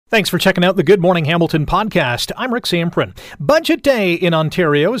Thanks for checking out the Good Morning Hamilton podcast. I'm Rick Samprin. Budget Day in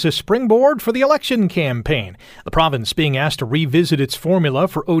Ontario is a springboard for the election campaign. The province being asked to revisit its formula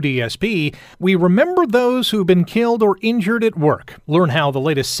for ODSP. We remember those who've been killed or injured at work. Learn how the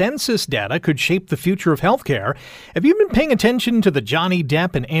latest census data could shape the future of healthcare. Have you been paying attention to the Johnny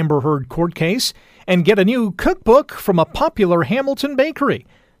Depp and Amber Heard court case? And get a new cookbook from a popular Hamilton bakery.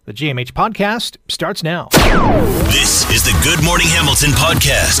 The GMH podcast starts now. This is the Good Morning Hamilton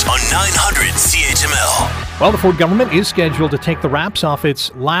podcast on 900 CHML. Well, the Ford government is scheduled to take the wraps off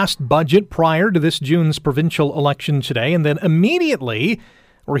its last budget prior to this June's provincial election today, and then immediately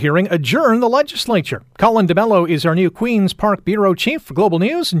we're hearing adjourn the legislature. Colin DeMello is our new Queen's Park Bureau Chief for Global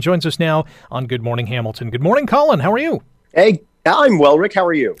News and joins us now on Good Morning Hamilton. Good morning, Colin. How are you? Hey, I'm well, Rick. How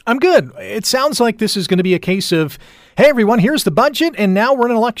are you? I'm good. It sounds like this is going to be a case of, hey, everyone, here's the budget, and now we're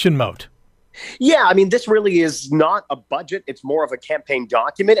in election mode. Yeah, I mean, this really is not a budget. It's more of a campaign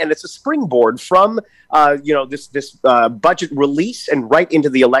document, and it's a springboard from, this budget release and right into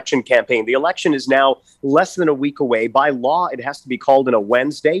the election campaign. The election is now less than a week away. By law, it has to be called on a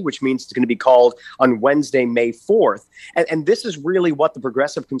Wednesday, which means it's going to be called on Wednesday, May 4th. And this is really what the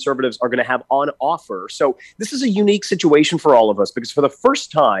Progressive Conservatives are going to have on offer. So this is a unique situation for all of us, because for the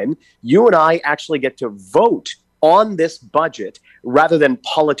first time, you and I actually get to vote on this budget rather than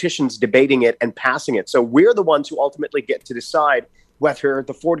politicians debating it and passing it. So we're the ones who ultimately get to decide whether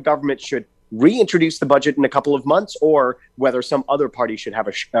the Ford government should reintroduce the budget in a couple of months or whether some other party should have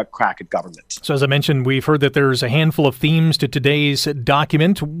a crack at government. So as I mentioned, we've heard that there's a handful of themes to today's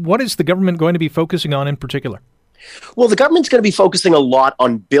document. What is the government going to be focusing on in particular? Well, the government's going to be focusing a lot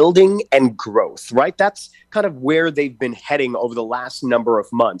on building and growth, right? That's kind of where they've been heading over the last number of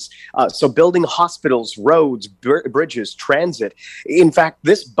months. So building hospitals, roads, bridges, transit. In fact,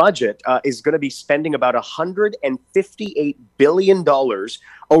 this budget is going to be spending about $158 billion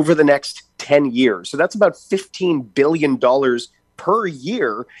over the next 10 years. So that's about $15 billion per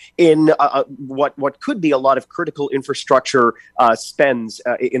year in what could be a lot of critical infrastructure spends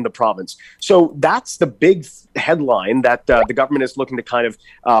in the province. So that's the big headline that the government is looking to kind of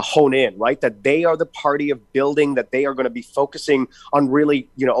hone in, right? That they are the party of building, that they are going to be focusing on really,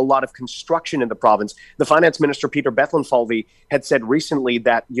 a lot of construction in the province. The finance minister, Peter Bethlenfalvy, had said recently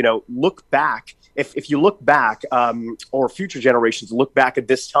that, look back. If you look back, or future generations look back at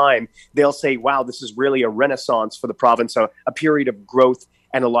this time, they'll say, wow, this is really a renaissance for the province, a period of growth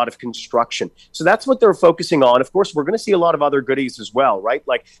and a lot of construction. So that's what they're focusing on. Of course, we're going to see a lot of other goodies as well, right?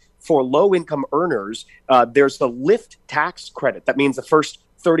 Like for low-income earners, there's the LIFT tax credit. That means the first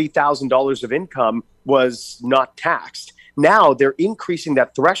 $30,000 of income was not taxed. Now they're increasing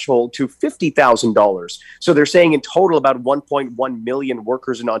that threshold to $50,000. So they're saying in total about 1.1 million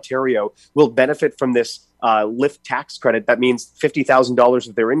workers in Ontario will benefit from this LIFT tax credit. That means $50,000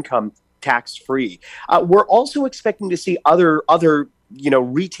 of their income tax-free. We're also expecting to see other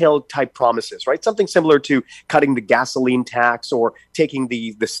retail type promises, right? Something similar to cutting the gasoline tax or taking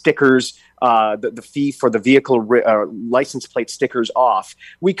the stickers, the fee for the vehicle license plate stickers off.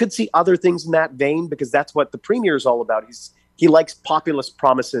 We could see other things in that vein because that's what the premier is all about. He likes populist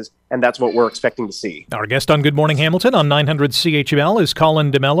promises, and that's what we're expecting to see. Our guest on Good Morning Hamilton on 900 CHML is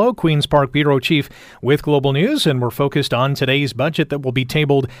Colin DeMello, Queen's Park Bureau Chief with Global News, and we're focused on today's budget that will be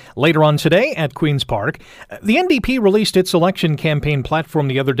tabled later on today at Queen's Park. The NDP released its election campaign platform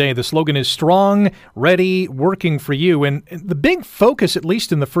the other day. The slogan is strong, ready, working for you, and the big focus, at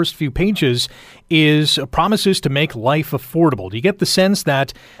least in the first few pages, is promises to make life affordable. Do you get the sense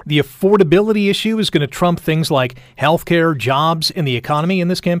that the affordability issue is going to trump things like healthcare, jobs, and the economy in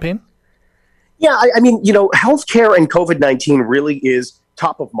this campaign? Yeah, I mean, healthcare and COVID-19 really is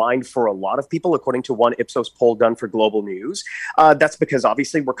top of mind for a lot of people, according to one Ipsos poll done for Global News. That's because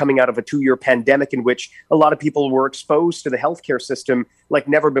obviously we're coming out of a 2-year pandemic in which a lot of people were exposed to the healthcare system like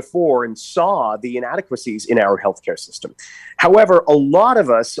never before and saw the inadequacies in our healthcare system. However, a lot of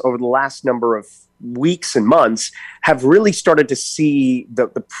us over the last number of weeks and months have really started to see the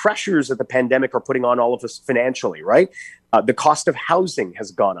pressures that the pandemic are putting on all of us financially, right? The cost of housing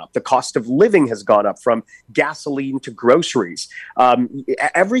has gone up. The cost of living has gone up from gasoline to groceries.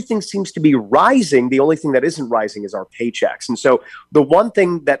 Everything seems to be rising. The only thing that isn't rising is our paychecks. And so the one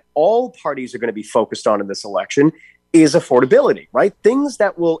thing that all parties are going to be focused on in this election is affordability, right? Things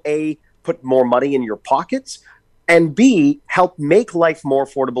that will, A, put more money in your pockets, and B, help make life more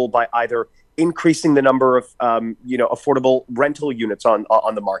affordable by either increasing the number of affordable rental units on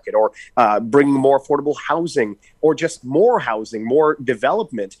the market, or bringing more affordable housing, or just more housing, more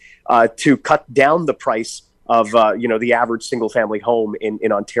development to cut down the price the average single family home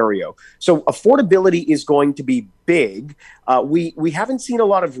in Ontario. So affordability is going to be big. We haven't seen a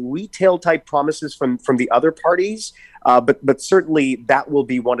lot of retail type promises from the other parties, but certainly that will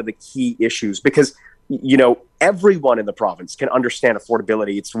be one of the key issues because everyone in the province can understand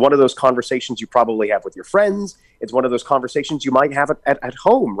affordability. It's one of those conversations you probably have with your friends. It's one of those conversations you might have at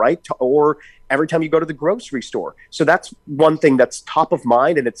home, right? Or every time you go to the grocery store. So that's one thing that's top of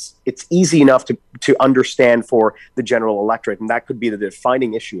mind, and it's easy enough to understand for the general electorate, and that could be the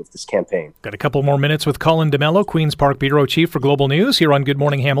defining issue of this campaign. Got a couple more minutes with Colin D'Mello, Queen's Park Bureau Chief for Global News, here on Good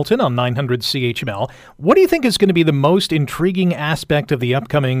Morning Hamilton on 900 CHML. What do you think is going to be the most intriguing aspect of the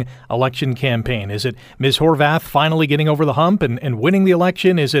upcoming election campaign? Is it Ms. Horwath finally getting over the hump and winning the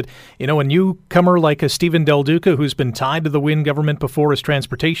election? Is it, a newcomer like a Stephen Del Duca, who's been tied to the Wynne government before as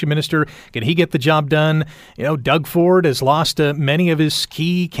transportation minister? Can he get the job done? Doug Ford has lost many of his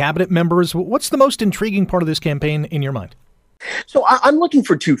key cabinet members. What's the most intriguing part of this campaign in your mind? So I'm looking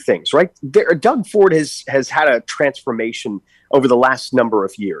for two things, right? Doug Ford has had a transformation over the last number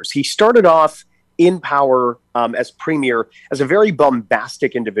of years. He started off in power as premier as a very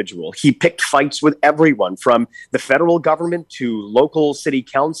bombastic individual. He picked fights with everyone from the federal government to local city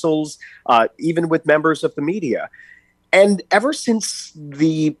councils, even with members of the media. And ever since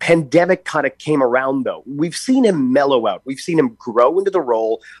the pandemic kind of came around, though, we've seen him mellow out. We've seen him grow into the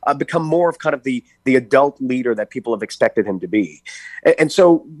role, become more of kind of the adult leader that people have expected him to be. And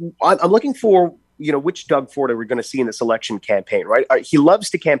so I'm looking for which Doug Ford are we going to see in this election campaign, right? He loves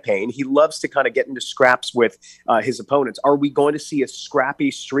to campaign. He loves to kind of get into scraps with his opponents. Are we going to see a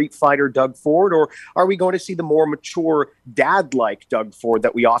scrappy street fighter Doug Ford, or are we going to see the more mature dad-like Doug Ford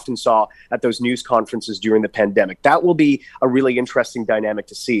that we often saw at those news conferences during the pandemic? That will be a really interesting dynamic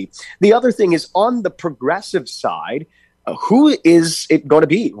to see. The other thing is on the progressive side, who is it going to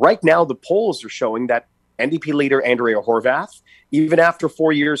be? Right now, the polls are showing that NDP leader Andrea Horwath, even after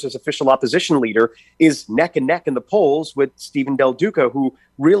 4 years as official opposition leader, is neck and neck in the polls with Stephen Del Duca, who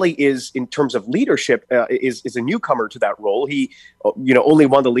really is, in terms of leadership, is a newcomer to that role. He, only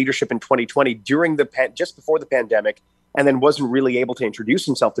won the leadership in 2020 during just before the pandemic, and then wasn't really able to introduce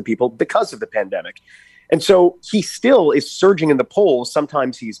himself to people because of the pandemic. And so he still is surging in the polls.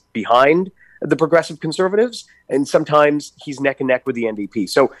 Sometimes he's behind the progressive conservatives, and sometimes he's neck and neck with the NDP.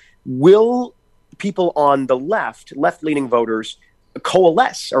 So will people on the left-leaning voters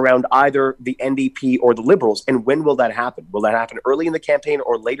coalesce around either the NDP or the Liberals? And when will that happen? Will that happen early in the campaign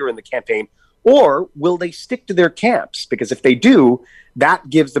or later in the campaign? Or will they stick to their camps? Because if they do, that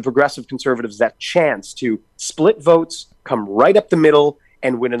gives the progressive conservatives that chance to split votes, come right up the middle,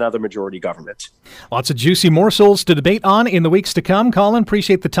 and win another majority government. Lots of juicy morsels to debate on in the weeks to come. Colin,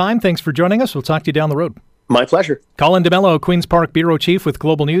 appreciate the time. Thanks for joining us. We'll talk to you down the road. My pleasure. Colin D'Mello, Queen's Park Bureau Chief with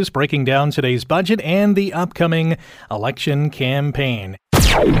Global News, breaking down today's budget and the upcoming election campaign.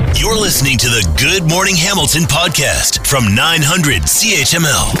 You're listening to the Good Morning Hamilton podcast from 900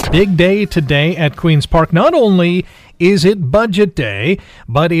 CHML. Big day today at Queen's Park. Not only is it budget day,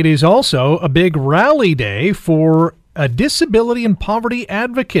 but it is also a big rally day for disability and poverty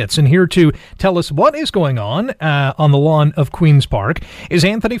advocates. And here to tell us what is going on the lawn of Queen's Park is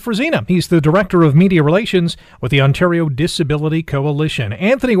Anthony Frisina. He's the Director of Media Relations with the Ontario Disability Coalition.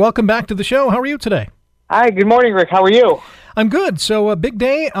 Anthony, welcome back to the show. How are you today? Hi, good morning, Rick. How are you? I'm good. So a big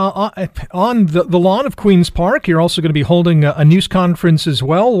day on the lawn of Queen's Park. You're also going to be holding a news conference as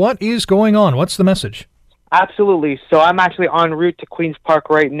well. What is going on? What's the message? Absolutely. So I'm actually en route to Queen's Park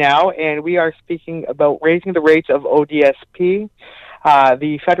right now, and we are speaking about raising the rates of ODSP.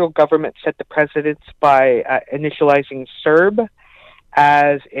 The federal government set the precedence by initializing CERB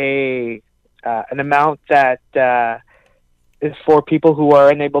as an amount that is for people who are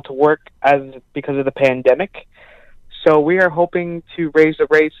unable to work because of the pandemic. So we are hoping to raise the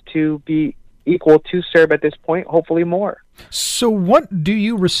rates to be equal to CERB at this point, hopefully more. So what do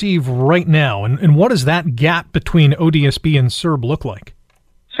you receive right now, and what does that gap between ODSP and CERB look like?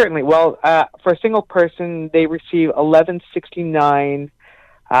 Certainly. Well, for a single person, they receive $11.69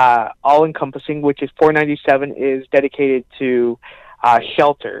 all-encompassing, which is $4.97 is dedicated to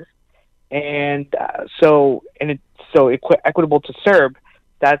shelter. And so equitable to CERB,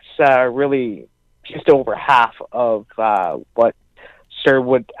 that's really just over half of what CERB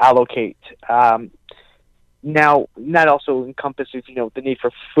would allocate. Now, that also encompasses, the need for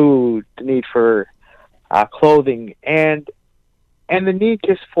food, the need for clothing, and the need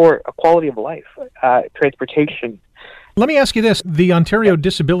just for a quality of life, transportation. Let me ask you this. The Ontario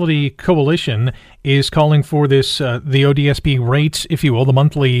Disability Coalition is calling for this, the ODSP rates, if you will, the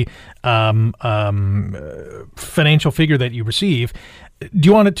monthly financial figure that you receive. Do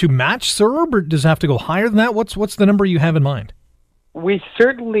you want it to match CERB, or does it have to go higher than that? What's the number you have in mind? We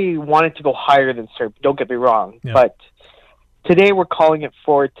certainly want it to go higher than CERB, don't get me wrong. Yeah. But today we're calling it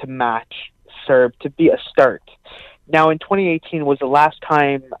for it to match CERB, to be a start. Now, in 2018 was the last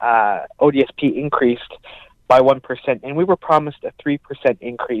time ODSP increased by 1%, and we were promised a 3%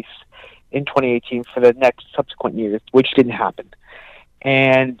 increase in 2018 for the next subsequent years, which didn't happen.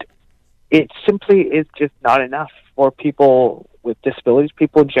 And it simply is just not enough for people with disabilities,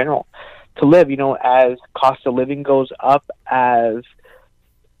 people in general, to live. You know, as cost of living goes up, as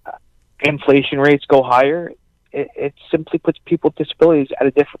inflation rates go higher, it simply puts people with disabilities at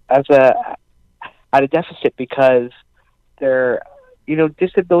a deficit, because they're, you know,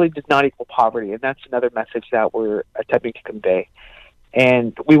 disability does not equal poverty, and that's another message that we're attempting to convey.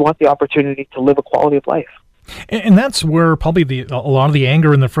 And we want the opportunity to live a quality of life. And that's where probably a lot of the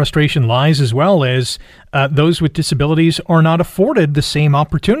anger and the frustration lies, as well as those with disabilities are not afforded the same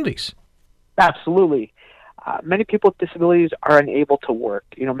opportunities. Absolutely. Many people with disabilities are unable to work.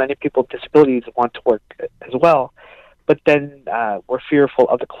 You know, many people with disabilities want to work as well, but then we're fearful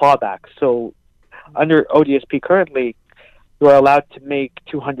of the clawback. So under ODSP currently, you are allowed to make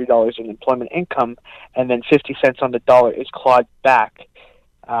 $200 in employment income, and then 50 cents on the dollar is clawed back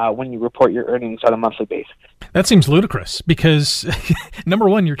when you report your earnings on a monthly basis. That seems ludicrous, because number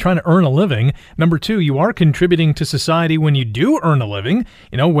one, you're trying to earn a living. Number two, you are contributing to society when you do earn a living,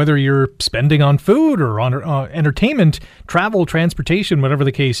 you know, whether you're spending on food or on entertainment, travel, transportation, whatever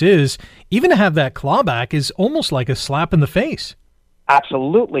the case is. Even to have that clawback is almost like a slap in the face.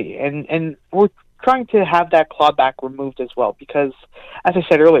 Absolutely. And we're trying to have that clawback removed as well, because, as I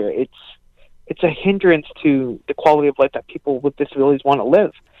said earlier, it's a hindrance to the quality of life that people with disabilities want to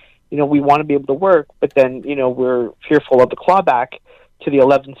live. You know, we want to be able to work, but then, you know, we're fearful of the clawback to the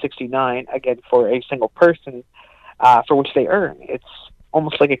 $11.69, again, for a single person, for which they earn. It's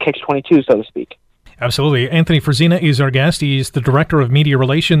almost like a catch-22, so to speak. Absolutely. Anthony Frisina is our guest. He's the Director of Media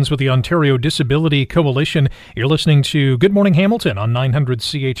Relations with the Ontario Disability Coalition. You're listening to Good Morning Hamilton on 900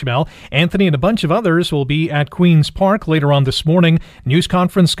 CHML. Anthony and a bunch of others will be at Queen's Park later on this morning. News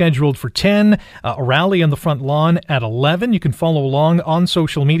conference scheduled for 10, a rally on the front lawn at 11. You can follow along on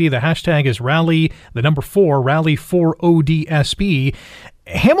social media. The hashtag is rally, the number 4, rally for ODSP.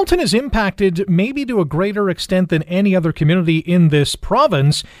 Hamilton is impacted maybe to a greater extent than any other community in this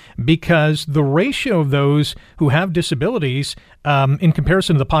province, because the ratio of those who have disabilities in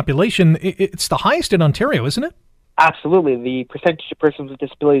comparison to the population, it's the highest in Ontario, isn't it? Absolutely. The percentage of persons with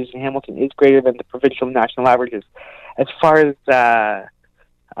disabilities in Hamilton is greater than the provincial and national averages. As far as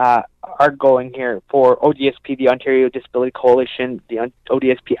our going here for ODSP, the Ontario Disability Coalition, the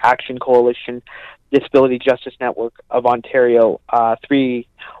ODSP Action Coalition, Disability Justice Network of Ontario, 3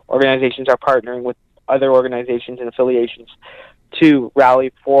 organizations are partnering with other organizations and affiliations to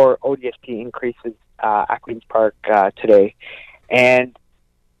rally for ODSP increases at Queen's Park today. And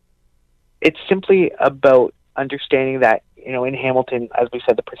it's simply about understanding that, you know, in Hamilton, as we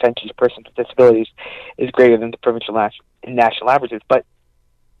said, the percentage of persons with disabilities is greater than the provincial and national averages. But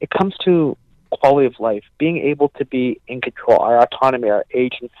it comes to quality of life, being able to be in control, our autonomy, our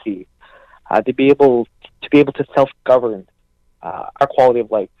agency, to be able to self-govern our quality of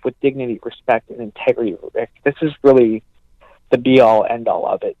life with dignity, respect, and integrity. This is really the be-all, end-all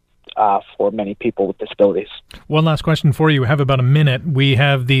of it for many people with disabilities. One last question for you. We have about a minute. We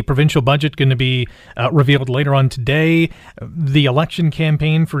have the provincial budget going to be revealed later on today. The election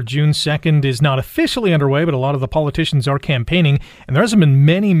campaign for June 2nd is not officially underway, but a lot of the politicians are campaigning, and there hasn't been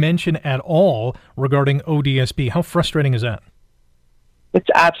many mention at all regarding ODSP. How frustrating is that? It's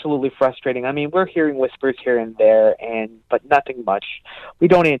absolutely frustrating. I mean, we're hearing whispers here and there, but nothing much. We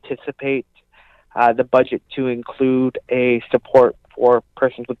don't anticipate the budget to include a support for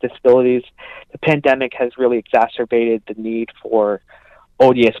persons with disabilities. The pandemic has really exacerbated the need for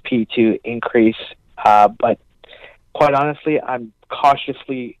ODSP to increase, but quite honestly, I'm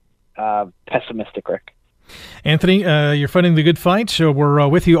cautiously pessimistic, Rick. Anthony, you're fighting the good fight, so we're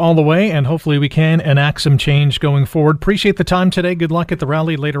with you all the way, and hopefully we can enact some change going forward. Appreciate the time today. Good luck at the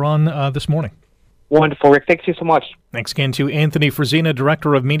rally later on this morning. Wonderful, Rick. Thank you so much. Thanks again to Anthony Frisina,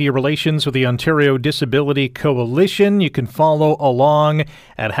 Director of Media Relations with the Ontario Disability Coalition. You can follow along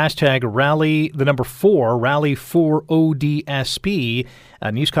at hashtag rally, the number 4, rally for ODSP.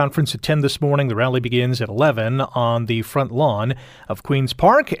 A news conference at 10 this morning. The rally begins at 11 on the front lawn of Queen's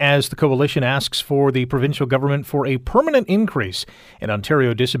Park as the coalition asks for the provincial government for a permanent increase in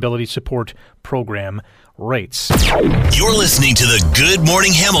Ontario Disability Support Program rates. You're listening to the Good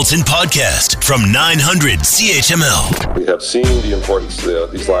Morning Hamilton podcast from 900 CHML. We have seen the importance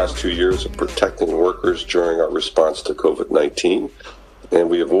these last 2 years of protecting workers during our response to COVID-19. And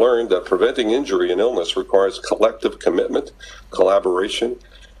we have learned that preventing injury and illness requires collective commitment, collaboration,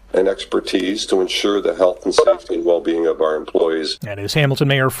 and expertise to ensure the health and safety and well-being of our employees. That is Hamilton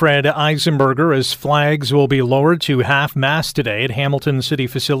Mayor Fred Eisenberger, as flags will be lowered to half-mast today at Hamilton city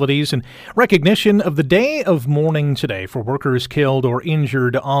facilities in recognition of the Day of Mourning today for workers killed or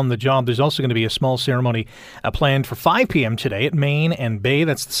injured on the job. There's also going to be a small ceremony planned for 5 p.m. today at Main and Bay.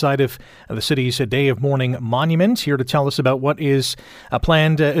 That's the site of the city's Day of Mourning monument. Here to tell us about what is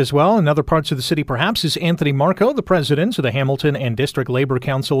planned as well in other parts of the city perhaps is Anthony Marco, the president of the Hamilton and District Labour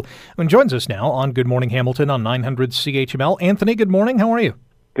Council, and joins us now on Good Morning Hamilton on 900 CHML. Anthony, good morning. How are you?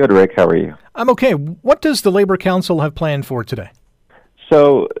 Good, Rick. How are you? I'm okay. What does the Labour Council have planned for today?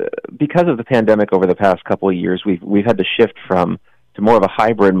 So, because of the pandemic over the past couple of years, we've had to shift to more of a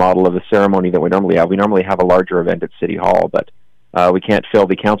hybrid model of the ceremony that we normally have. We normally have a larger event at City Hall, but we can't fill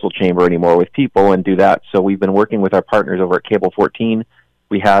the council chamber anymore with people and do that. So we've been working with our partners over at Cable 14.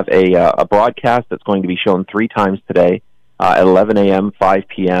 We have a broadcast that's going to be shown 3 times today. At 11 a.m., 5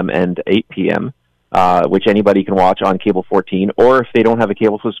 p.m., and 8 p.m., which anybody can watch on Cable 14, or if they don't have a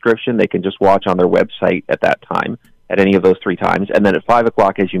cable subscription, they can just watch on their website at that time, at any of those 3 times. And then at 5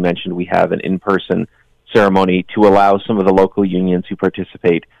 o'clock, as you mentioned, we have an in-person ceremony to allow some of the local unions who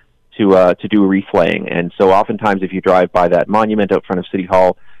participate to do wreath-laying. And so oftentimes, if you drive by that monument out front of City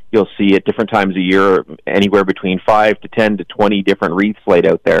Hall, you'll see at different times a year, anywhere between 5 to 10 to 20 different wreaths laid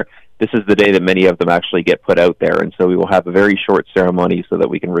out there. This is the day that many of them actually get put out there, and so we will have a very short ceremony so that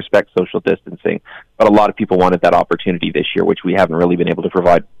we can respect social distancing. But a lot of people wanted that opportunity this year, which we haven't really been able to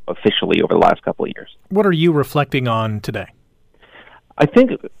provide officially over the last couple of years. What are you reflecting on today? I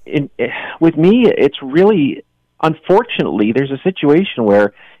think with me, it's really, unfortunately, there's a situation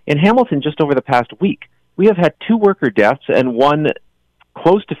where in Hamilton just over the past week, we have had 2 worker deaths and 1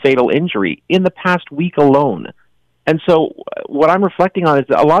 close to fatal injury in the past week alone. And so what I'm reflecting on is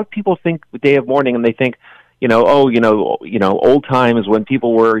that a lot of people think the Day of Mourning and they think, old times when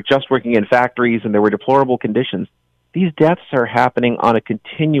people were just working in factories and there were deplorable conditions. These deaths are happening on a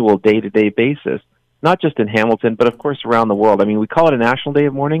continual day-to-day basis, not just in Hamilton, but of course around the world. I mean, we call it a National Day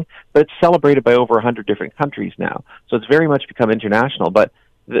of Mourning, but it's celebrated by over 100 different countries now. So it's very much become international. But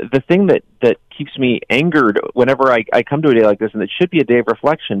the thing that keeps me angered whenever I come to a day like this, and it should be a day of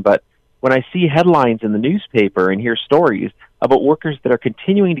reflection, but when I see headlines in the newspaper and hear stories about workers that are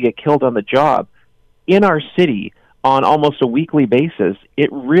continuing to get killed on the job in our city on almost a weekly basis, it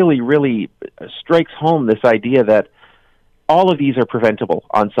really, really strikes home this idea that all of these are preventable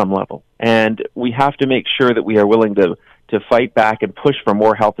on some level. And we have to make sure that we are willing to fight back and push for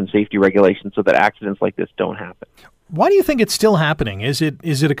more health and safety regulations so that accidents like this don't happen. Why do you think it's still happening? Is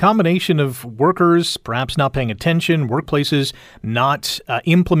it a combination of workers perhaps not paying attention, workplaces not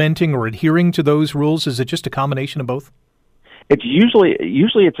implementing or adhering to those rules? Is it just a combination of both? It's usually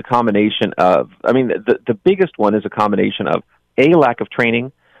it's a combination of, the biggest one is a combination of A, lack of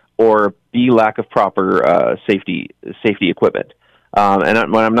training, or B, lack of proper safety equipment.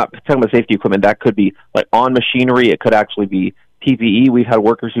 And when I'm not talking about safety equipment, that could be like on machinery. It could actually be PPE. We've had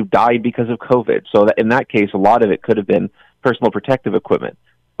workers who died because of COVID. So that in that case, a lot of it could have been personal protective equipment.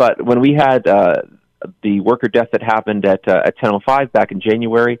 But when we had the worker death that happened at 10:05 back in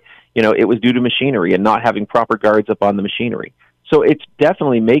January, it was due to machinery and not having proper guards up on the machinery. So it's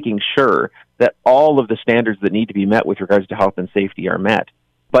definitely making sure that all of the standards that need to be met with regards to health and safety are met.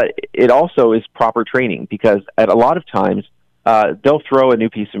 But it also is proper training, because at a lot of times, they'll throw a new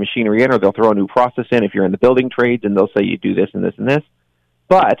piece of machinery in, or they'll throw a new process in if you're in the building trades, and they'll say you do this and this and this.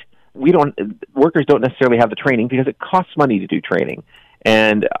 But workers don't necessarily have the training because it costs money to do training.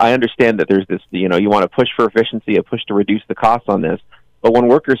 And I understand that there's this, you want to push for efficiency, a push to reduce the costs on this. But when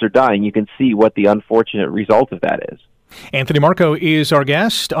workers are dying, you can see what the unfortunate result of that is. Anthony Marco is our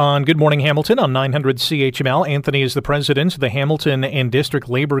guest on Good Morning Hamilton on 900 CHML. Anthony is the president of the Hamilton and District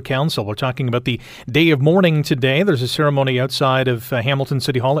Labour Council. We're talking about the Day of Mourning today. There's a ceremony outside of Hamilton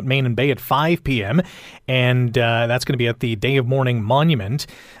City Hall at Main and Bay at 5 p.m., and that's going to be at the Day of Mourning Monument.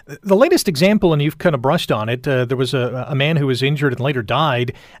 The latest example, and you've kind of brushed on it, there was a man who was injured and later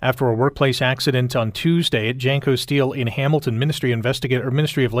died after a workplace accident on Tuesday at Janko Steel in Hamilton. Ministry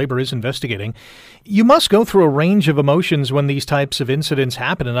of Labour is investigating. You must go through a range of emotions when these types of incidents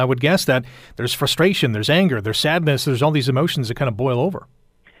happen, and I would guess that there's frustration, there's anger, there's sadness, there's all these emotions that kind of boil over.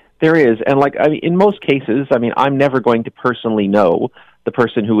 There is, and in most cases, I'm never going to personally know the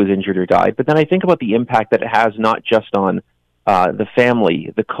person who was injured or died, but then I think about the impact that it has not just on the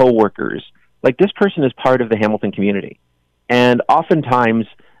family, the co-workers. Like, this person is part of the Hamilton community, and oftentimes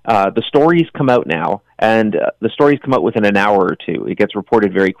the stories come out now, and the stories come out within an hour or two. It gets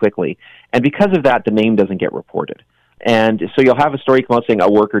reported very quickly, and because of that, the name doesn't get reported. And so you'll have a story come out saying a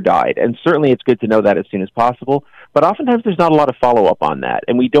worker died. And certainly it's good to know that as soon as possible. But oftentimes there's not a lot of follow-up on that.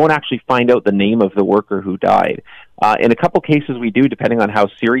 And we don't actually find out the name of the worker who died. In a couple cases we do, depending on how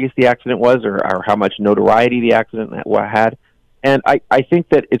serious the accident was or how much notoriety the accident had. And I think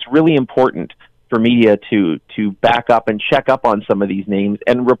that it's really important for media to back up and check up on some of these names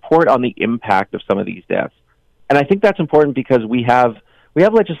and report on the impact of some of these deaths. And I think that's important because we have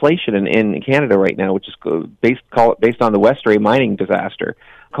legislation in Canada right now, which is based on the Westray mining disaster,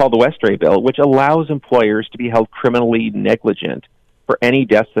 called the Westray Bill, which allows employers to be held criminally negligent for any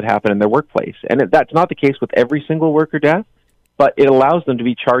deaths that happen in their workplace. And that's not the case with every single worker death, but it allows them to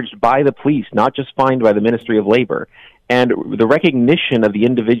be charged by the police, not just fined by the Ministry of Labor. And the recognition of the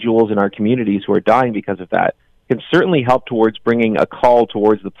individuals in our communities who are dying because of that can certainly help towards bringing a call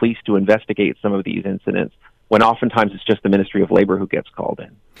towards the police to investigate some of these incidents, when oftentimes it's just the Ministry of Labor who gets called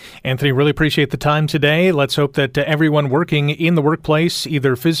in. Anthony, really appreciate the time today. Let's hope that everyone working in the workplace,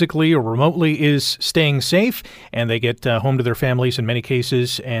 either physically or remotely, is staying safe and they get home to their families in many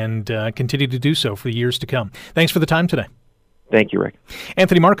cases and continue to do so for years to come. Thanks for the time today. Thank you, Rick.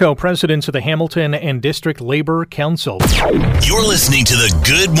 Anthony Marco, president of the Hamilton and District Labor Council. You're listening to the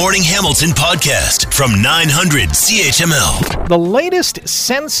Good Morning Hamilton podcast from 900 CHML. The latest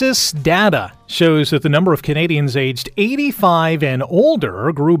census data shows that the number of Canadians aged 85 and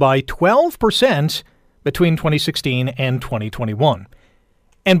older grew by 12% between 2016 and 2021.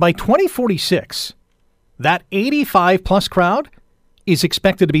 And by 2046, that 85-plus crowd is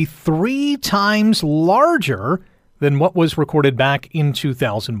expected to be 3 times larger than what was recorded back in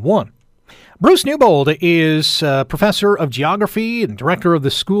 2001. Bruce Newbold is professor of geography and director of the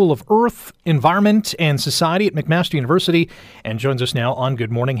School of Earth, Environment and Society at McMaster University and joins us now on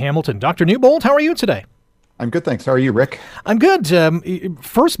Good Morning Hamilton. Dr. Newbold, how are you today? I'm good, thanks. How are you, Rick? I'm good.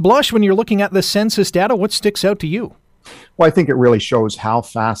 First blush, when you're looking at the census data, what sticks out to you? Well, I think it really shows how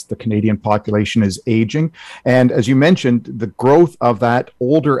fast the Canadian population is aging. And as you mentioned, the growth of that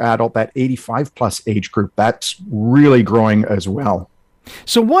older adult, that 85 plus age group, that's really growing as well.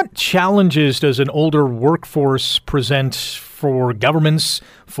 So what challenges does an older workforce present for governments,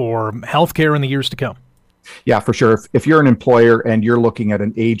 for healthcare in the years to come? Yeah, for sure. If you're an employer and you're looking at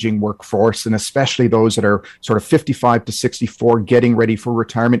an aging workforce, and especially those that are sort of 55 to 64 getting ready for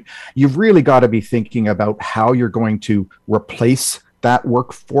retirement, you've really got to be thinking about how you're going to replace that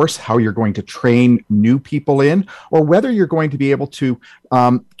workforce, how you're going to train new people in, or whether you're going to be able to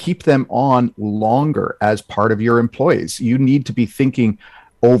keep them on longer as part of your employees. You need to be thinking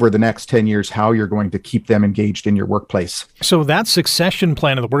over the next 10 years how you're going to keep them engaged in your workplace. So that succession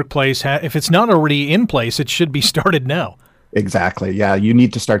plan of the workplace, if it's not already in place, it should be started now. Exactly. Yeah, you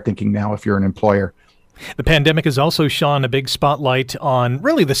need to start thinking now if you're an employer. The pandemic has also shone a big spotlight on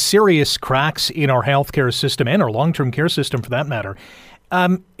really the serious cracks in our healthcare system and our long-term care system for that matter.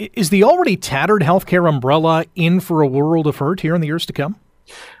 Is the already tattered healthcare umbrella in for a world of hurt here in the years to come?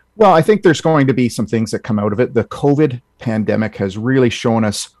 Well, I think there's going to be some things that come out of it. The COVID pandemic has really shown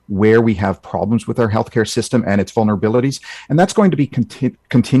us where we have problems with our healthcare system and its vulnerabilities, and that's going to be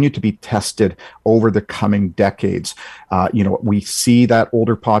continue to be tested over the coming decades. We see that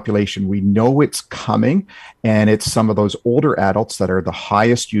older population. We know it's coming, and it's some of those older adults that are the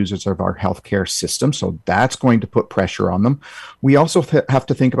highest users of our healthcare system, so that's going to put pressure on them. We also have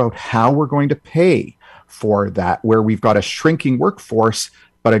to think about how we're going to pay for that, where we've got a shrinking workforce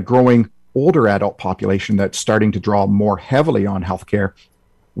but a growing older adult population that's starting to draw more heavily on healthcare.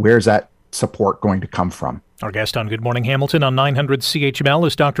 Where's that support going to come from? Our guest on Good Morning Hamilton on 900 CHML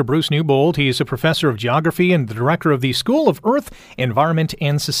is Dr. Bruce Newbold. He is a professor of geography and the director of the School of Earth, Environment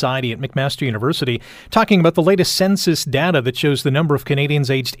and Society at McMaster University, talking about the latest census data that shows the number of Canadians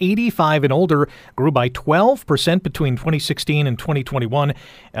aged 85 and older grew by 12% between 2016 and 2021.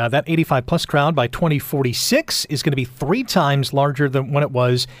 That 85-plus crowd by 2046 is going to be 3 times larger than when it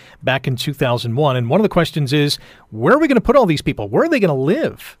was back in 2001. And one of the questions is, where are we going to put all these people? Where are they going to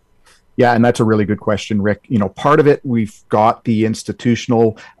live? Yeah, and that's a really good question, Rick. Part of it, we've got the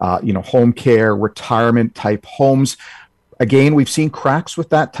institutional, home care, retirement type homes. Again, we've seen cracks with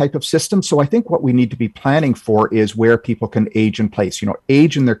that type of system. So I think what we need to be planning for is where people can age in place,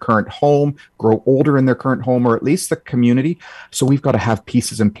 age in their current home, grow older in their current home, or at least the community. So we've got to have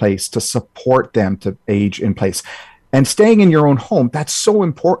pieces in place to support them to age in place. And staying in your own home, that's so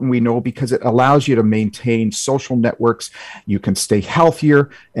important, we know, because it allows you to maintain social networks. You can stay healthier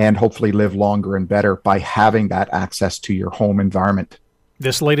and hopefully live longer and better by having that access to your home environment.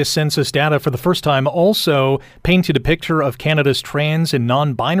 This latest census data for the first time also painted a picture of Canada's trans and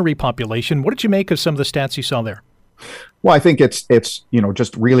non-binary population. What did you make of some of the stats you saw there? Well, I think it's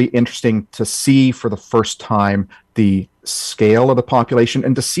just really interesting to see for the first time the scale of the population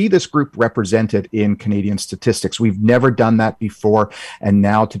and to see this group represented in Canadian statistics. We've never done that before, and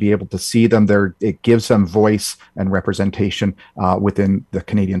now to be able to see them there, it gives them voice and representation within the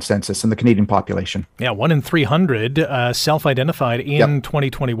Canadian census and the Canadian population. Yeah, 1 in 300 self-identified in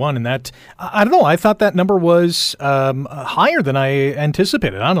 2021, and that, I don't know, I thought that number was higher than I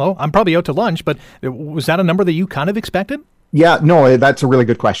anticipated. I don't know, I'm probably out to lunch, but was that a number that you kind of expected? Yeah, no, that's a really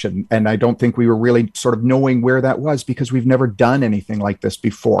good question. And I don't think we were really sort of knowing where that was because we've never done anything like this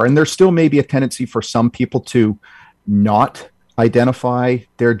before. And there still may be a tendency for some people to not identify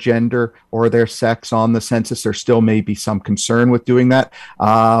their gender or their sex on the census. There still may be some concern with doing that.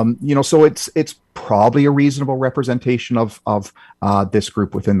 So it's probably a reasonable representation of this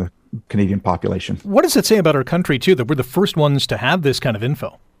group within the Canadian population. What does it say about our country, too, that we're the first ones to have this kind of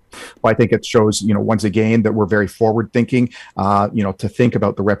info? Well, I think it shows, once again, that we're very forward thinking, to think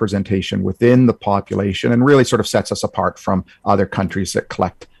about the representation within the population and really sort of sets us apart from other countries that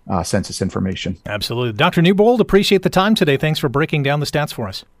collect census information. Absolutely. Dr. Newbold, appreciate the time today. Thanks for breaking down the stats for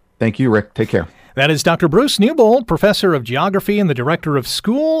us. Thank you, Rick. Take care. That is Dr. Bruce Newbold, Professor of Geography and the Director of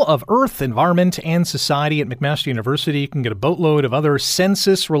School of Earth, Environment and Society at McMaster University. You can get a boatload of other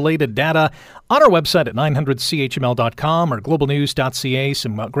census-related data on our website at 900chml.com or globalnews.ca.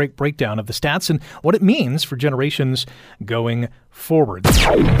 Some great breakdown of the stats and what it means for generations going forward.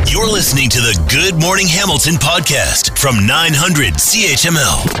 You're listening to the Good Morning Hamilton podcast from 900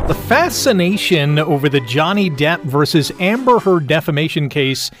 CHML. The fascination over the Johnny Depp versus Amber Heard defamation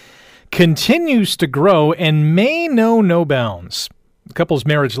case continues to grow and may know no bounds. The couple's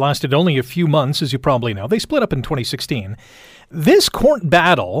marriage lasted only a few months, as you probably know. They split up in 2016. This court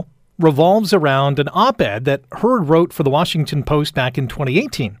battle revolves around an op-ed that Heard wrote for the Washington Post back in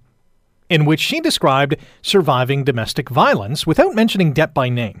 2018, in which she described surviving domestic violence without mentioning Depp by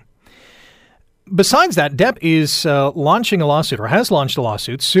name. Besides that, Depp is launching a lawsuit, or has launched a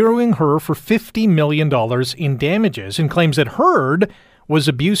lawsuit, suing her for $50 million in damages and claims that Heard was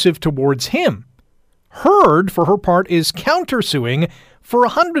abusive towards him. Heard, for her part, is countersuing for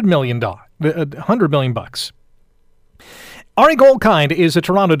 $100 million. Ari Goldkind is a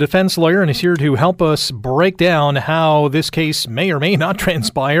Toronto defense lawyer and is here to help us break down how this case may or may not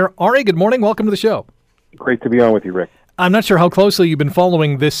transpire. Ari, good morning. Welcome to the show. Great to be on with you, Rick. I'm not sure how closely you've been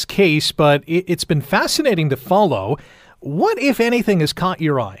following this case, but it's been fascinating to follow. What, if anything, has caught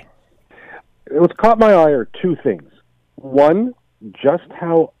your eye? What's caught my eye are two things. One, just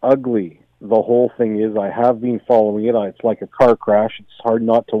how ugly the whole thing is. I have been following it. It's like a car crash. It's hard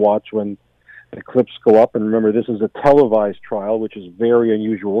not to watch when the clips go up. And remember, this is a televised trial, which is very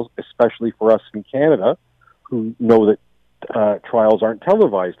unusual, especially for us in Canada, who know that trials aren't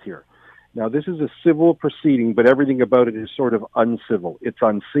televised here. Now, this is a civil proceeding, but everything about it is sort of uncivil. It's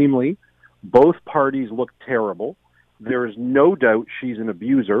unseemly. Both parties look terrible. There is no doubt she's an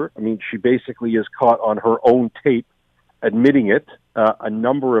abuser. I mean, she basically is caught on her own tape admitting it a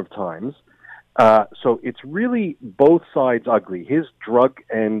number of times. So it's really both sides ugly. His drug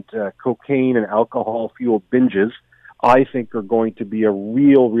and cocaine and alcohol-fueled binges, I think, are going to be a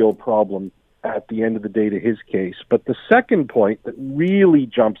real problem at the end of the day to his case. But the second point that really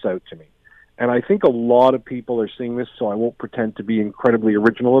jumps out to me, and I think a lot of people are seeing this, so I won't pretend to be incredibly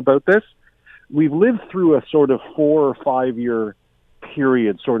original about this, we've lived through a sort of 4 or 5 year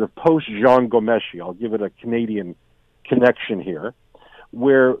period, sort of post-Jean Gomeschi, I'll give it a Canadian connection here,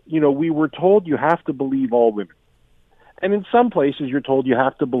 where, we were told you have to believe all women. And in some places you're told you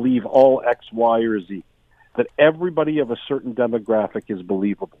have to believe all X, Y, or Z, that everybody of a certain demographic is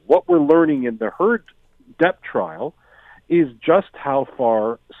believable. What we're learning in the Heard Depp trial is just how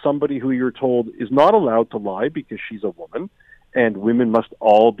far somebody who you're told is not allowed to lie because she's a woman, and women must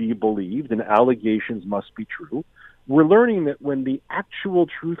all be believed, and allegations must be true. We're learning that when the actual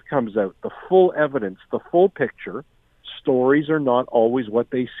truth comes out, the full evidence, the full picture, stories are not always what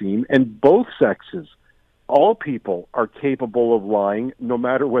they seem, and both sexes, all people, are capable of lying, no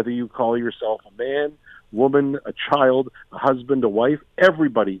matter whether you call yourself a man, woman, a child, a husband, a wife.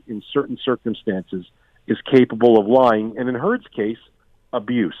 Everybody in certain circumstances is capable of lying, and in Heard's case,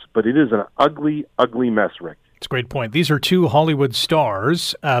 abuse. But it is an ugly, ugly mess, Rick. It's a great point. These are two Hollywood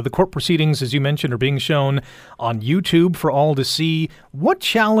stars. The court proceedings, as you mentioned, are being shown on YouTube for all to see. What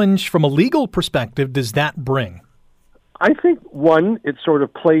challenge from a legal perspective does that bring? I think, one, it sort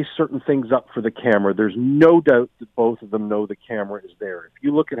of plays certain things up for the camera. There's no doubt that both of them know the camera is there. If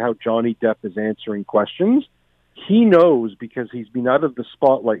you look at how Johnny Depp is answering questions, he knows, because he's been out of the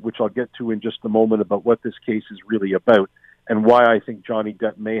spotlight, which I'll get to in just a moment, about what this case is really about and why I think Johnny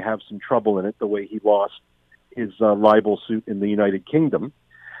Depp may have some trouble in it, the way he lost his libel suit in the United Kingdom.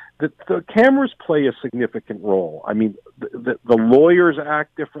 the cameras play a significant role. I mean, the lawyers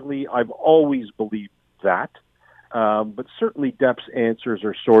act differently. I've always believed that. But certainly Depp's answers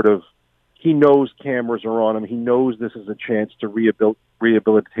are sort of, he knows cameras are on him. He knows this is a chance to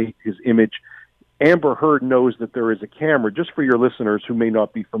rehabilitate his image. Amber Heard knows that there is a camera. Just for your listeners who may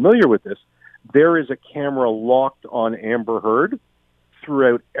not be familiar with this, there is a camera locked on Amber Heard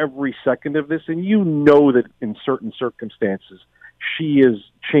throughout every second of this, and you know that in certain circumstances she is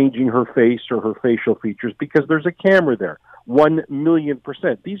changing her face or her facial features because there's a camera there.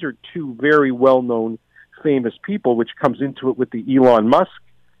 1,000,000%. These are two very well-known, famous people, which comes into it with the Elon Musk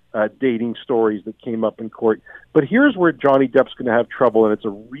dating stories that came up in court. But here's where Johnny Depp's going to have trouble, and it's a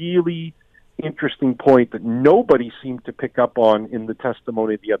really interesting point that nobody seemed to pick up on in the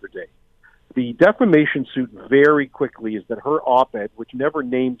testimony the other day. The defamation suit very quickly is that her op-ed, which never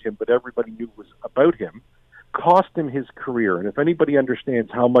named him but everybody knew was about him, cost him his career. And if anybody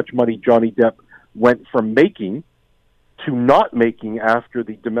understands how much money Johnny Depp went from making to not making after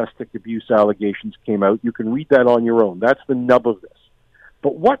the domestic abuse allegations came out, you can read that on your own. That's the nub of this.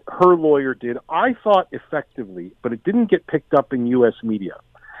 But what her lawyer did, I thought effectively, but it didn't get picked up in U.S. media,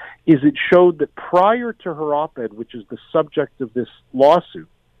 is it showed that prior to her op-ed, which is the subject of this lawsuit,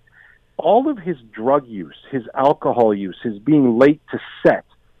 all of his drug use, his alcohol use, his being late to set,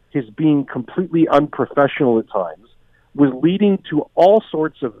 his being completely unprofessional at times, was leading to all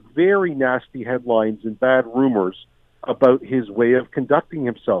sorts of very nasty headlines and bad rumors about his way of conducting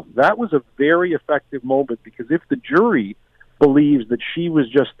himself. That was a very effective moment, because if the jury believes that she was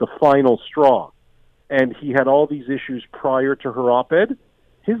just the final straw and he had all these issues prior to her op-ed,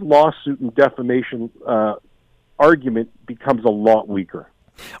 his lawsuit and defamation argument becomes a lot weaker.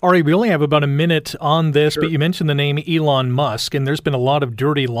 Ari, we only have about a minute on this, But you mentioned the name Elon Musk, and there's been a lot of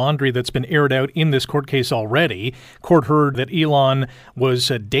dirty laundry that's been aired out in this court case already. Court heard that Elon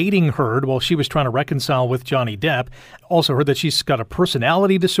was dating Heard while she was trying to reconcile with Johnny Depp. Also heard that she's got a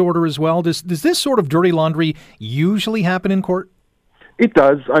personality disorder as well. Does this sort of dirty laundry usually happen in court? It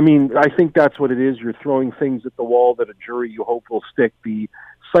does. I mean, I think that's what it is. You're throwing things at the wall that a jury you hope will stick. The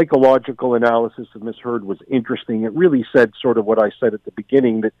psychological analysis of Ms. Heard was interesting. It really said sort of what I said at the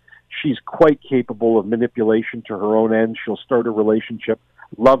beginning, that she's quite capable of manipulation to her own end. She'll start a relationship,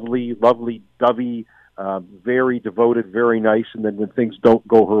 lovely, dovey, very devoted, very nice, and then when things don't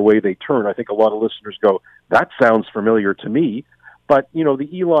go her way, they turn. I think a lot of listeners go, that sounds familiar to me. But, you know, the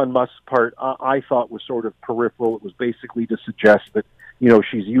Elon Musk part, I thought was sort of peripheral. It was basically to suggest that, you know,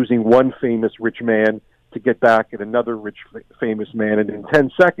 she's using one famous rich man to get back at another rich, famous man. And in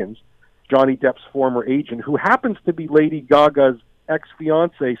 10 seconds, Johnny Depp's former agent, who happens to be Lady Gaga's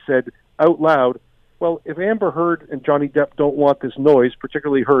ex-fiancé, said out loud, well, if Amber Heard and Johnny Depp don't want this noise,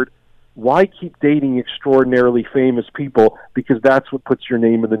 particularly Heard, why keep dating extraordinarily famous people? Because that's what puts your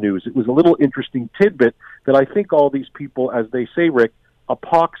name in the news. It was a little interesting tidbit that I think all these people, as they say, Rick, a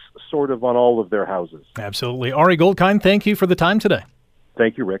pox sort of on all of their houses. Absolutely. Ari Goldkind, thank you for the time today.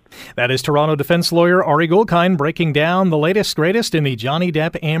 Thank you, Rick. That is Toronto defense lawyer Ari Goldkind breaking down the latest, greatest in the Johnny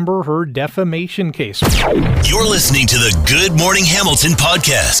Depp Amber Heard defamation case. You're listening to the Good Morning Hamilton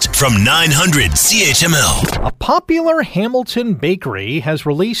podcast from 900 CHML. A popular Hamilton bakery has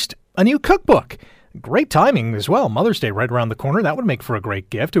released a new cookbook. Great timing as well. Mother's Day right around the corner. That would make for a great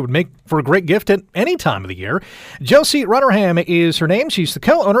gift. It would make for a great gift at any time of the year. Josie Rutherham is her name. She's the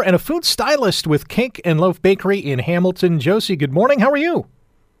co-owner and a food stylist with Cake and Loaf Bakery in Hamilton. Josie, good morning. How are you?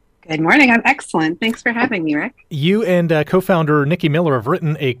 Good morning. I'm excellent. Thanks for having me, Rick. You and co-founder Nikki Miller have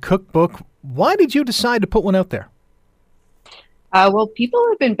written a cookbook. Why did you decide to put one out there? Well, people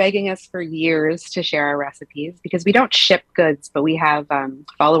have been begging us for years to share our recipes because we don't ship goods, but we have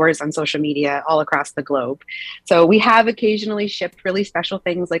followers on social media all across the globe. So we have occasionally shipped really special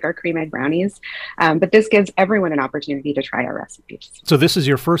things like our cream egg brownies, but this gives everyone an opportunity to try our recipes. So this is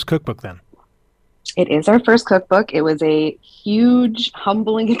your first cookbook then? It is our first cookbook. It was a huge,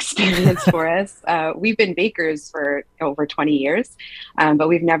 humbling experience for us. We've been bakers for over 20 years, but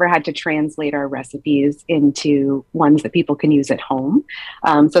we've never had to translate our recipes into ones that people can use at home.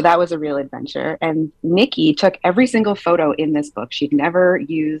 So that was a real adventure. And Nikki took every single photo in this book. She'd never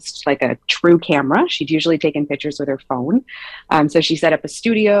used like a true camera. She'd usually taken pictures with her phone. So she set up a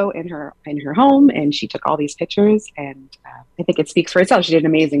studio in her home, and she took all these pictures. And I think it speaks for itself. She did an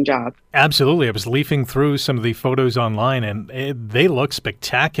amazing job. Absolutely. I was leafing through some of the photos online, and they look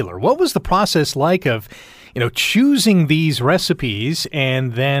spectacular. What was the process like of, choosing these recipes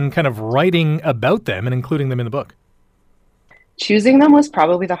and then kind of writing about them and including them in the book? Choosing them was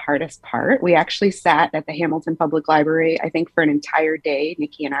probably the hardest part. We actually sat at the Hamilton Public Library, I think, for an entire day,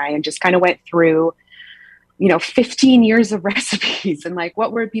 Nikki and I, and just kind of went through 15 years of recipes and like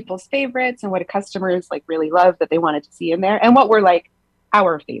what were people's favorites and what customers like really loved that they wanted to see in there and what were like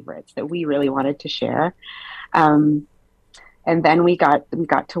our favorites that we really wanted to share. And then we got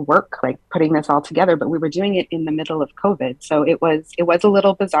to work like putting this all together, but we were doing it in the middle of COVID. So it was a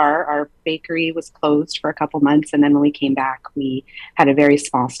little bizarre. Our bakery was closed for a couple months. And then when we came back, we had a very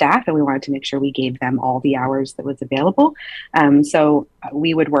small staff and we wanted to make sure we gave them all the hours that was available. So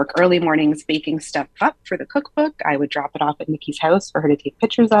we would work early mornings baking stuff up for the cookbook. I would drop it off at Nikki's house for her to take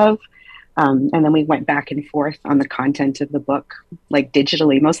pictures of. And then we went back and forth on the content of the book, like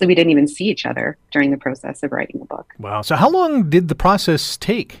digitally. Mostly we didn't even see each other during the process of writing the book. Wow. So how long did the process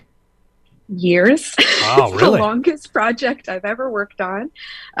take? Years. Wow, It's really? the longest project I've ever worked on.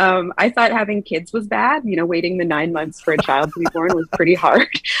 I thought having kids was bad. Waiting the 9 months for a child to be born was pretty hard.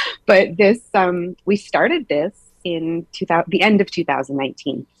 But this, we started this in the end of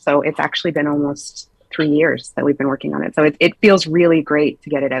 2019. So it's actually been almost 3 years that we've been working on it. So it feels really great to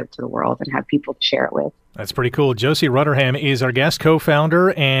get it out to the world and have people to share it with. That's pretty cool. Josie Rutherham is our guest,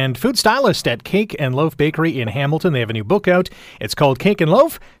 co-founder and food stylist at Cake and Loaf Bakery in Hamilton. They have a new book out. It's called Cake and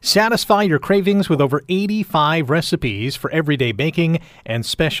Loaf. Satisfy your cravings with over 85 recipes for everyday baking and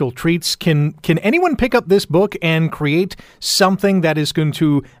special treats. Can anyone pick up this book and create something that is going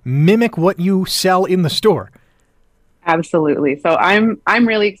to mimic what you sell in the store? Absolutely. So I'm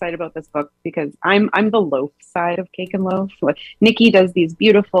really excited about this book because I'm the loaf side of Cake and Loaf. Nikki does these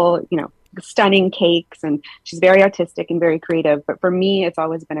beautiful, stunning cakes, and she's very artistic and very creative. But for me, it's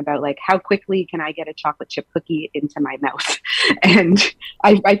always been about like how quickly can I get a chocolate chip cookie into my mouth? And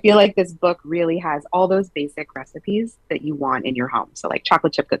I feel like this book really has all those basic recipes that you want in your home. So like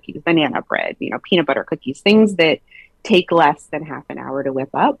chocolate chip cookies, banana bread, peanut butter cookies, things that take less than half an hour to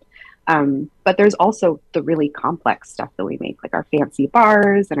whip up. But there's also the really complex stuff that we make, like our fancy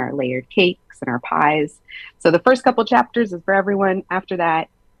bars and our layered cakes and our pies. So the first couple chapters is for everyone. After that,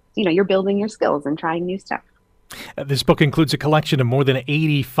 you're building your skills and trying new stuff. This book includes a collection of more than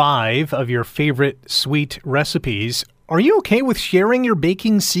 85 of your favorite sweet recipes. Are you okay with sharing your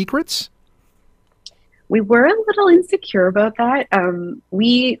baking secrets? We were a little insecure about that.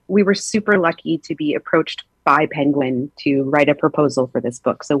 We were super lucky to be approached by Penguin to write a proposal for this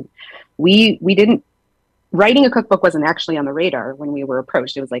book. So we didn't, writing a cookbook wasn't actually on the radar when we were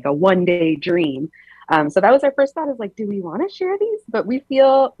approached. It was like a one-day dream. So that was our first thought, is like, do we want to share these? But we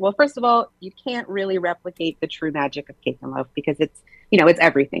feel, well, first of all, you can't really replicate the true magic of Cake and Loaf because it's, it's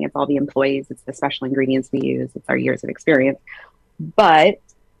everything. It's all the employees, it's the special ingredients we use, it's our years of experience. But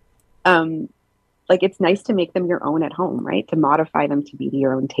it's nice to make them your own at home, right? To modify them to be to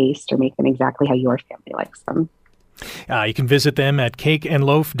your own taste or make them exactly how your family likes them. You can visit them at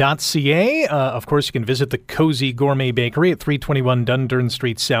cakeandloaf.ca. Of course, you can visit the Cozy Gourmet Bakery at 321 Dundurn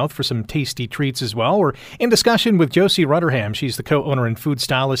Street South for some tasty treats as well. We're in discussion with Josie Rutherham. She's the co-owner and food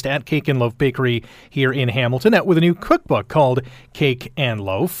stylist at Cake and Loaf Bakery here in Hamilton, with a new cookbook called Cake and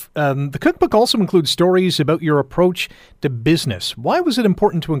Loaf. The cookbook also includes stories about your approach to business. Why was it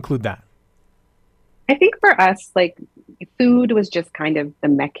important to include that? I think for us, food was just kind of the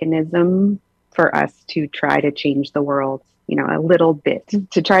mechanism for us to try to change the world, a little bit,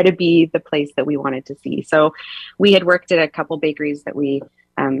 to try to be the place that we wanted to see. So we had worked at a couple bakeries that we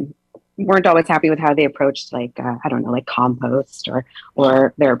weren't always happy with how they approached, compost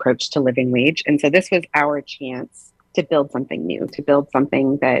or their approach to living wage. And so this was our chance to build something new, to build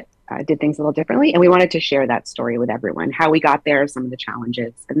something that did things a little differently. And we wanted to share that story with everyone, how we got there, some of the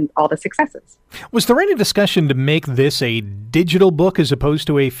challenges, and all the successes. Was there any discussion to make this a digital book as opposed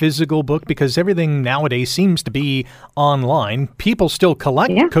to a physical book? Because everything nowadays seems to be online. People still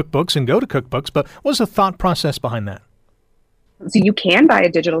collect cookbooks and go to cookbooks, but what was the thought process behind that? So you can buy a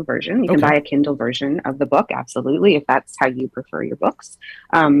digital version. You can buy a Kindle version of the book, absolutely, if that's how you prefer your books.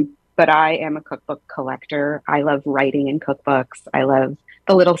 But I am a cookbook collector. I love writing in cookbooks. I love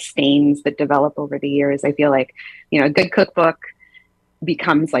the little stains that develop over the years. I feel like, a good cookbook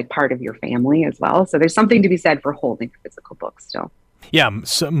becomes like part of your family as well. So there's something to be said for holding a physical book still. Yeah,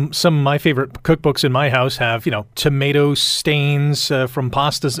 some of my favorite cookbooks in my house have, tomato stains from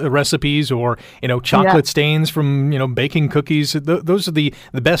pasta recipes or, chocolate stains from, baking cookies. Those are the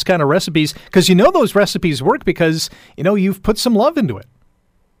best kind of recipes because those recipes work because, you've put some love into it.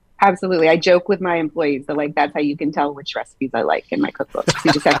 Absolutely. I joke with my employees that that's how you can tell which recipes I like in my cookbooks.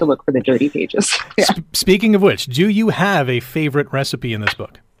 You just have to look for the dirty pages. Yeah. Speaking of which, do you have a favorite recipe in this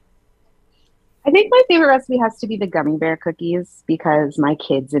book? I think my favorite recipe has to be the gummy bear cookies because my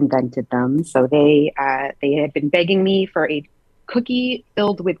kids invented them. So they had been begging me for a cookie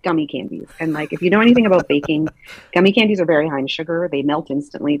filled with gummy candies. And like, if you know anything about baking, gummy candies are very high in sugar. They melt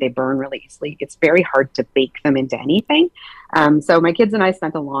instantly. They burn really easily. It's very hard to bake them into anything. So my kids and I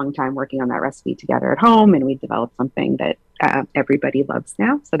spent a long time working on that recipe together at home, and we developed something that everybody loves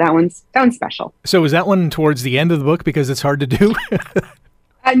now. So that one's special. So is that one towards the end of the book because it's hard to do?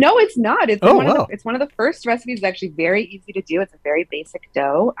 No, it's not. It's wow. It's one of the first recipes. It's actually very easy to do. It's a very basic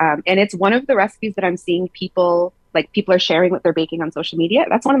dough. And it's one of the recipes that I'm seeing people are sharing what they're baking on social media.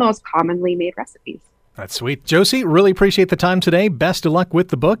 That's one of the most commonly made recipes. That's sweet. Josie, really appreciate the time today. Best of luck with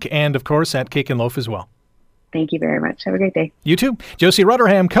the book and, of course, at Cake and Loaf as well. Thank you very much. Have a great day. You too. Josie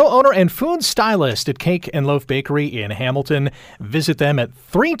Rutherham, co-owner and food stylist at Cake and Loaf Bakery in Hamilton. Visit them at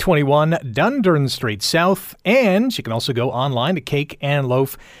 321 Dundurn Street South, and you can also go online to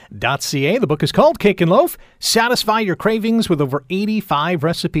cakeandloaf.ca. The book is called Cake and Loaf. Satisfy your cravings with over 85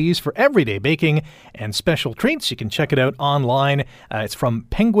 recipes for everyday baking and special treats. You can check it out online. It's from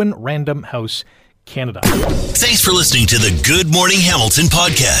Penguin Random House Canada. Thanks for listening to the Good Morning Hamilton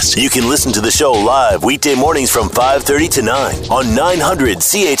podcast. You can listen to the show live weekday mornings from 5:30 to 9 on 900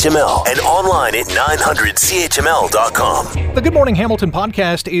 CHML and online at 900CHML.com. The Good Morning Hamilton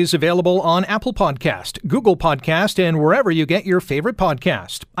podcast is available on Apple Podcast, Google Podcast, and wherever you get your favorite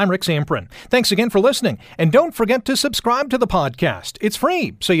podcast. I'm Rick Zamprin. Thanks again for listening. And don't forget to subscribe to the podcast. It's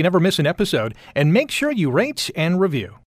free, so you never miss an episode. And make sure you rate and review.